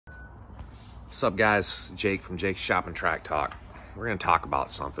What's up, guys? Jake from Jake's Shop and Track Talk. We're going to talk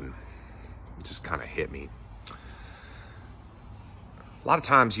about something that just kind of hit me. A lot of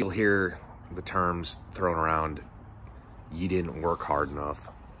times you'll hear the terms thrown around, you didn't work hard enough,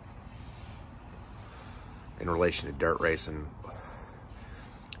 in relation to dirt racing,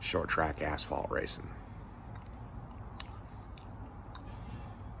 short track asphalt racing.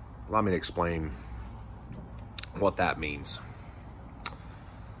 Allow me to explain what that means.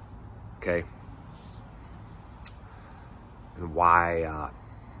 Okay? And why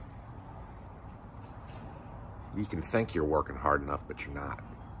you can think you're working hard enough, but you're not.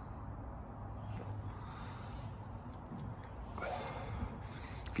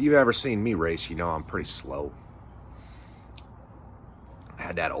 If you've ever seen me race, you know I'm pretty slow. I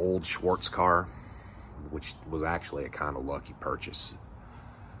had that old Schwartz car, which was actually a kind of lucky purchase.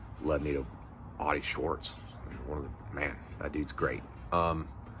 Led me to Audi Schwartz. Man, that dude's great.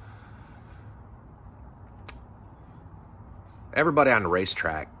 Everybody on the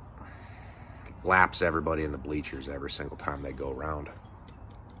racetrack laps everybody in the bleachers every single time they go around.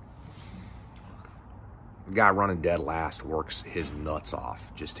 The guy running dead last works his nuts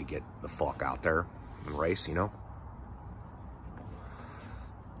off just to get the fuck out there and race, you know?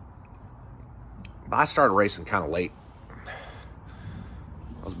 But I started racing kind of late.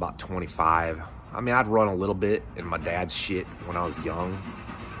 I was about 25. I mean, I'd run a little bit in my dad's shit when I was young.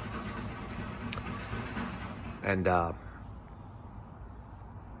 And,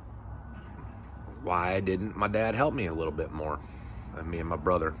 why didn't my dad help me a little bit more? And me and my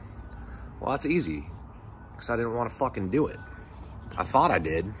brother. Well, that's easy. Because I didn't want to fucking do it. I thought I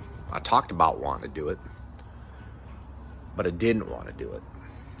did. I talked about wanting to do it. But I didn't want to do it.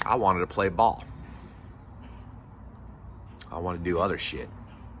 I wanted to play ball. I wanted to do other shit.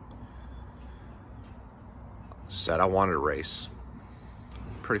 Said I wanted to race.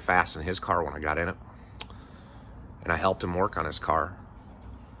 Pretty fast in his car when I got in it. And I helped him work on his car.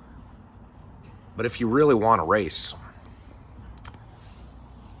 But if you really want to race,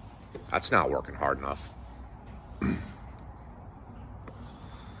 that's not working hard enough.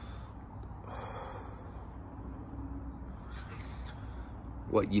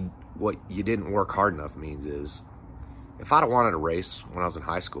 What you didn't work hard enough means is, if I'd have wanted to race when I was in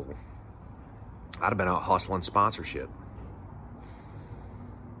high school, I'd have been out hustling sponsorship.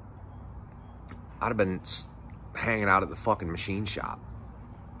 I'd have been hanging out at the fucking machine shop,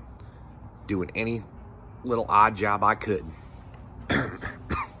 doing any little odd job I could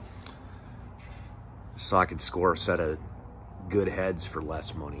so I could score a set of good heads for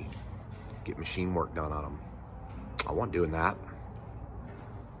less money, get machine work done on them. I wasn't doing that.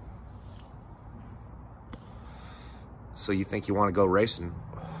 So you think you want to go racing?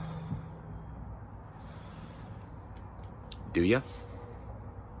 Do you?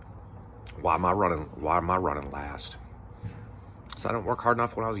 Why am I running last? Because I didn't work hard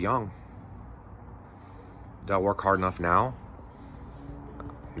enough when I was young. Do I work hard enough now?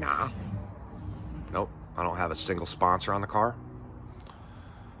 Nah. Nope. I don't have a single sponsor on the car.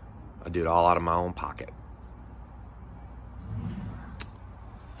 I do it all out of my own pocket.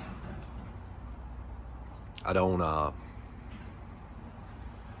 I don't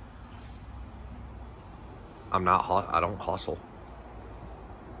hustle.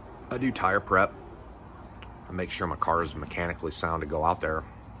 I do tire prep. I make sure my car is mechanically sound to go out there.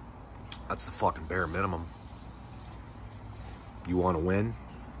 That's the fucking bare minimum. You want to win,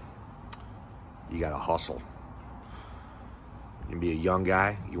 you gotta hustle. You can be a young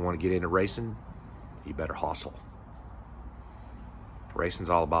guy, you want to get into racing, you better hustle. Racing's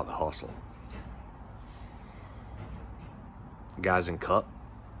all about the hustle. Guys in Cup,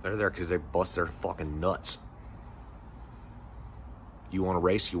 they're there because they bust their fucking nuts. You want to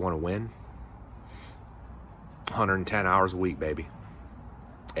race, you want to win, 110 hours a week, baby.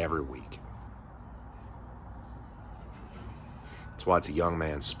 Every week. That's why it's a young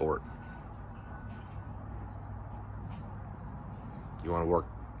man's sport. You want to work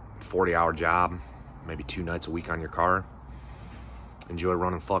a 40-hour job, maybe 2 nights a week on your car, enjoy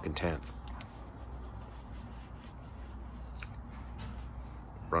running fucking 10th.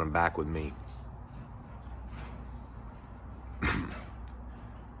 Running back with me. And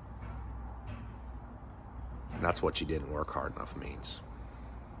that's what you didn't work hard enough means.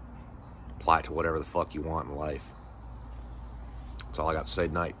 Apply it to whatever the fuck you want in life. That's all I got to say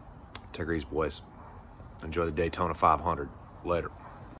tonight. Take it easy, boys. Enjoy the Daytona 500.